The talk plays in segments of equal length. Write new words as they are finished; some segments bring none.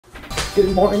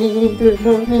Good morning, good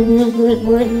morning, good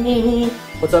morning.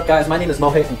 What's up, guys? My name is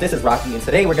Mohit and this is Rocky, and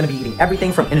today we're gonna be eating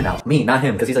everything from In-N-Out. Me, not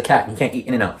him, because he's a cat and he can't eat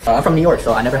In-N-Out. I'm from New York,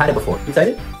 so I never had it before. You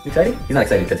excited? You excited? He's not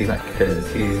excited because he's not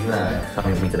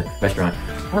coming with me to the restaurant.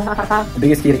 The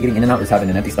biggest key to eating In-N-Out is having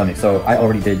an empty stomach, so I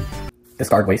already did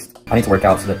discard waste. I need to work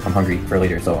out so that I'm hungry for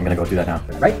later, so I'm gonna go do that now.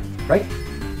 Right?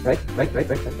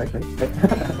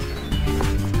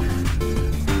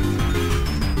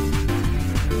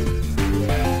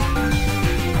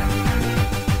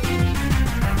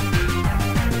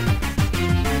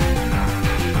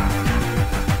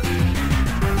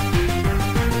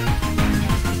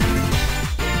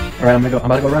 Alright, I'm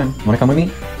about to go run. Wanna come with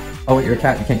me? Oh wait, you're a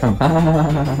cat, you can't come.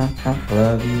 I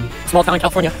love you. Small town in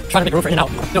California, trying to make room for In-N-Out.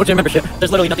 No gym membership,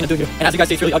 there's literally nothing to do here. And as you guys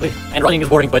see, it's really ugly. And running is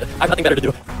boring, but I have nothing better to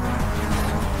do.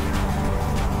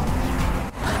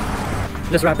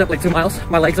 Just wrapped up like 2 miles.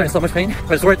 My legs are in so much pain,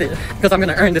 but it's worth it. Because I'm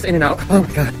gonna earn this In-N-Out. Oh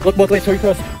my god. Look both ways, show you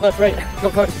cross. Left, right. Go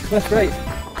cars, left, right.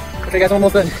 Okay guys, I'm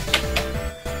almost done.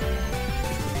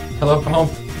 Hello, come home.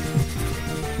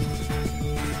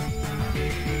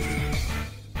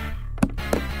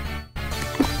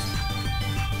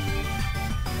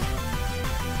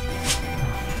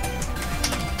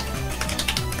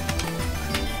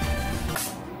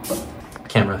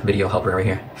 Camera, video helper right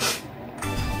here.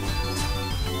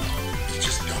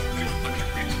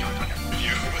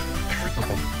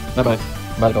 Okay, bye-bye.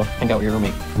 I'm about to go hang out with your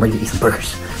roommate. I'm ready to eat some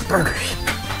burgers. Burgers!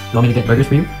 You want me to get burgers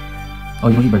for you? Oh,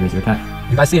 you don't eat burgers, you're a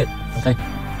cat. You guys see it? Okay.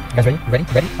 You guys ready? Ready?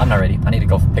 Ready? I'm not ready. I need to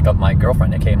go pick up my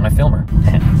girlfriend, aka my filmer.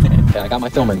 Okay, I got my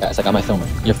filmer, guys. I got my filmer.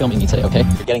 You're filming me today, okay?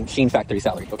 You're getting Sheen Factory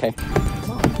salary, okay?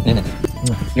 No.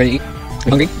 You ready to eat? You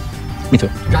hungry? Me too.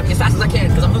 Grab me as fast as I can,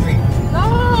 because I'm hungry. No!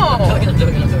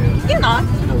 You're not.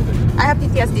 I have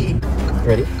PTSD.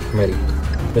 Ready? I'm ready.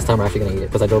 This time we're actually gonna eat it,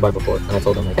 because I drove by before, and I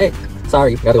told them like, hey,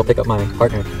 sorry, gotta go pick up my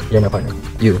partner. You're my partner.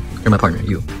 You're my partner.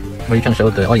 You. What are you trying to show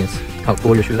the audience? How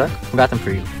cool your shoes are? Who got them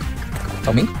for you?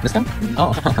 Oh, me? This time?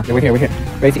 Oh, yeah, we're here.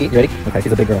 Ready to eat? You ready? Okay,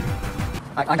 she's a big girl.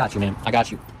 I got you, man. I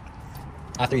got you.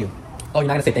 After you. Oh, you're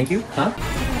not gonna say thank you? Huh?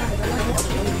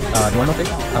 Do you want no fish?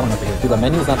 I want no fish. Dude, the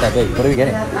menu's not that big. What are we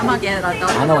getting? I'm not getting a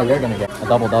double. I know what you're gonna get. A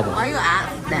double-double. Why are you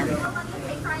asked then?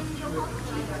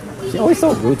 She's always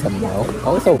so rude to me, yo.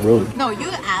 Always so rude. No, you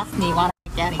asked me what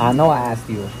I'm getting. I know I asked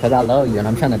you, because I love you and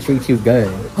I'm trying to treat you good.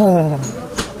 I'll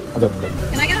do it.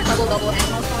 Can I get a double-double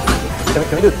animal sauce?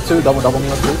 Can we do 2 double-double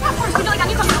meals too? Of course, would you like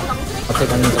onion sauce? I'll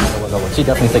take onions and double-double. She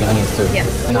definitely taking onions too. Yes.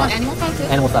 And You want animal sauce too?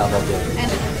 animal style, well, good.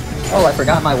 And Oh, I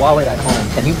forgot my wallet at home.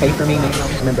 Can you pay for me? Maybe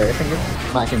I'm embarrassing you.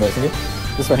 I'm actually embarrassing you.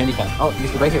 This is for handicap. Oh, you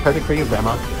right here, perfect for you,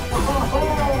 Grandma.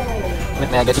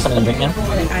 May I get you something to drink, ma'am?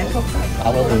 I hope so.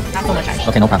 I will do. Not so much actually.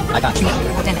 Okay, no problem. I got you.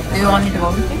 What's in it? Do you want me to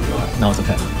go with you? No, it's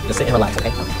okay. Just sit and relax,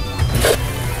 okay?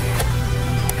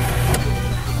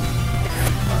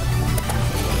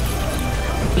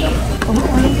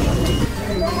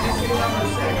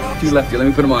 Two left here. Let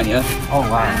me put them on you. Oh,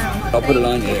 wow. I'll put it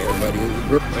on you there, buddy.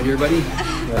 Right here, buddy.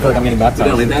 I feel like I'm getting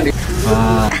baptized.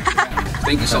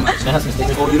 Thank you so much. Can I have some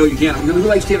stickers? Oh, you know you can't. Who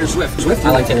likes Taylor Swift? Swift?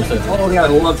 I like Taylor Swift. Oh, yeah, I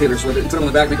love Taylor Swift. Put them on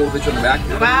the back. Make a little picture on the back.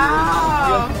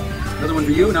 Wow. Another one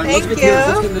for you. Now Thank let's you.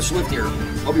 get this Swift here.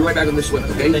 I'll be right back on this Swift,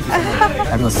 okay? Thank you so much.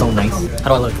 Everyone's so nice. How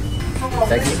do I look?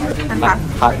 Sexy? I'm hot.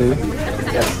 Hot dude?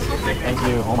 Yes. Thank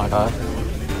you. Oh my god.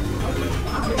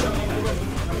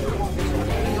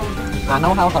 I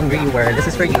know how hungry you were. This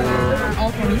is for you.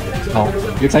 All for me. Oh,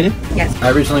 you excited? Yes.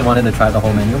 I originally wanted to try the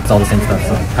whole menu. It's all the same stuff,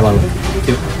 so how about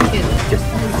 2? Cheers.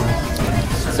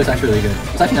 So it's actually really good.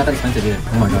 It's actually not that expensive either.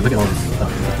 Oh my god, look at all this stuff.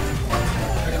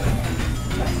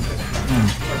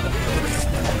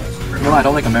 You know, I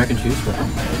don't like American cheese, but...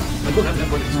 Thank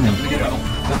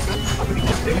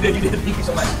you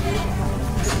so much.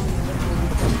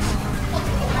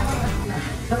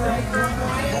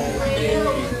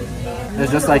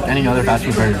 It's just like any other fast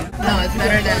food burger. No, it's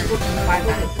better than Five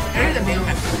Guys. Better than Big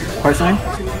Mac. Personally,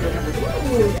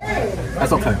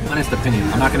 that's okay. Honest opinion.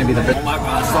 I'm not gonna be the best. Oh my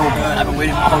god, so good. I've been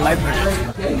waiting my whole life for this.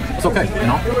 It's okay, you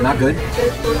know? Not good.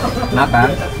 Not bad.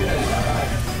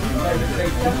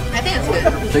 I think it's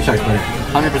good. Shake Shack's better.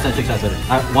 100% Shake Shack's better.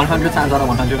 100 times out of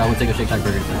 100, I would take a Shake Shack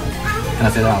burger today. Can I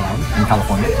say that out loud? In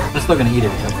California. I'm still gonna eat it,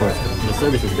 of course. The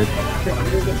service is good.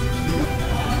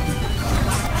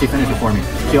 She finished before me.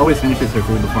 She always finishes her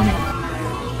food before me.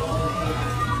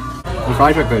 The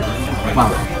fries are good. Wow,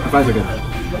 the fries are good.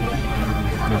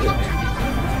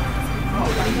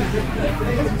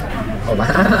 Oh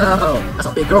wow, that's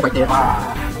a big girl right there.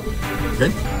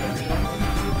 Good?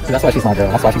 See, that's why she's my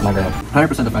girl. That's why she's my girl.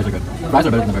 100% the fries are good. Fries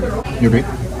are better than the burger. You agree?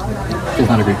 She does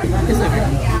not agree.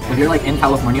 If you're like in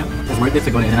California, it's worth it to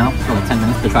go to In-N-Out for like 10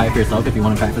 minutes to try it for yourself if you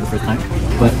want to try it for the first time.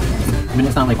 But I mean,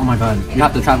 it's not like, oh my god, you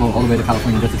have to travel all the way to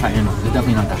California just to try In-N-Out. It's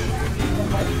definitely not that.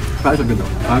 Fries are good though.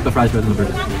 I like the fries better than the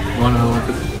burger. You want another one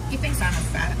too? He thinks I'm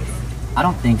fat. I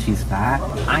don't think she's fat.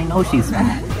 I know she's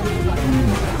fat.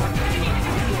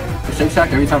 Shake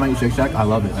Shack, every time I eat Shake Shack, I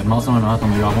love it. And most of my mouth,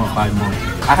 I'm like, I want 5 more.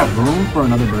 I have room for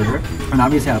another burger, and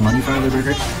obviously I have money for another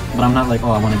burger, but I'm not like,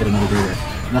 oh, I want to get another burger.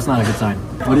 That's not a good sign.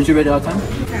 What did you rate it out of 10?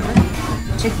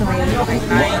 Chick-fil-A, like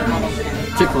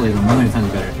 9. Chick-fil-A is a million times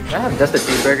better. I have just a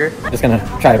cheeseburger. Just gonna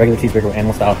try a regular cheeseburger with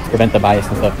animal style to prevent the bias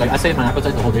and stuff. Like, I saved my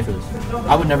appetite the whole day for this.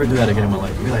 I would never do that again in my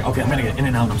life. Be like, okay, I'm gonna get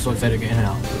In-N-Out. I'm so excited to get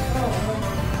In-N-Out.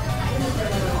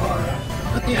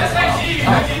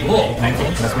 Whoa.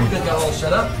 19, that's me. You got all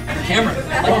set up. Your camera. I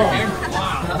like your camera.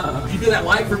 Wow. You do that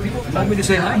live for people? You want me to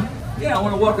say hi? Yeah, I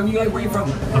want to welcome you guys. Where are you from?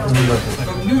 From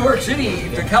New York City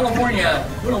to California. I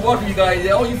want to welcome you guys.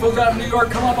 All you folks out in New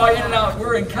York, come on by In-N-Out.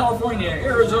 We're in California,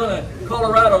 Arizona,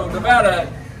 Colorado, Nevada.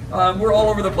 We're all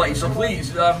over the place, so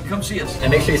please come see us. And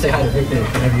make sure you say hi to Victor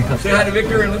whenever you come. Say hi to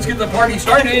Victor and let's get the party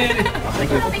started. Thank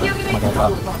you. Oh my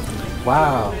God,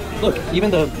 wow. Look, even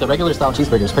the regular style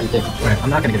cheeseburger is pretty thick. Right, I'm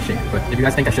not gonna get a shake, but if you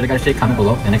guys think I should have got a shake, comment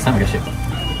below, and next time I get a shake.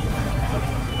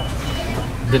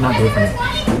 Did not do it for me.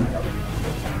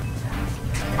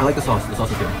 I like the sauce. The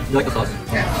sauce is good. You like the sauce?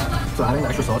 Yeah. So adding the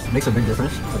extra sauce makes a big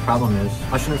difference. The problem is,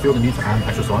 I shouldn't feel the need to add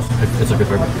extra sauce if it's a good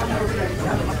burger.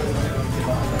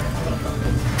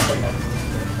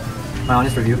 My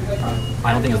honest review,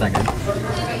 I don't think it was that good.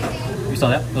 You saw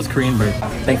that? It was Korean burger.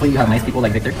 Thankfully, you have nice people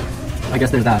like Victor. I guess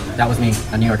there's that. That was me,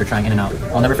 a New Yorker trying In-N-Out.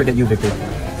 I'll never forget you, Victor.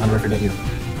 I'll never forget you.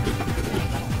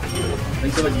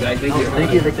 Thanks so much, guys. Thank you.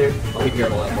 Thank you, Victor. I'll take care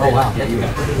of all that. Oh, wow. Yeah, you got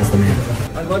it. That's the man.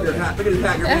 I love your hat. Look at his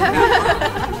hat. Your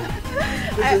hat.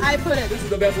 I put it. This is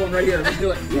the best one right here. Let's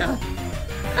do it. Yeah.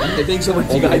 Okay, thanks so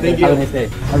much, you guys. Thank Have a you. nice day.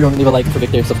 Everyone leave a like for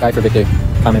Victor, subscribe for Victor,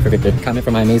 comment for Victor, comment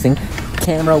for my amazing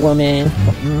camera woman.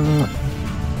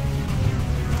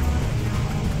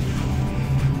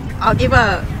 I'll give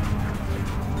a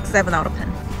 7 out of 10.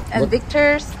 And What?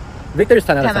 Victor's Victor's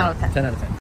 10 out of 10. 10 out of 10. 10 out of 10.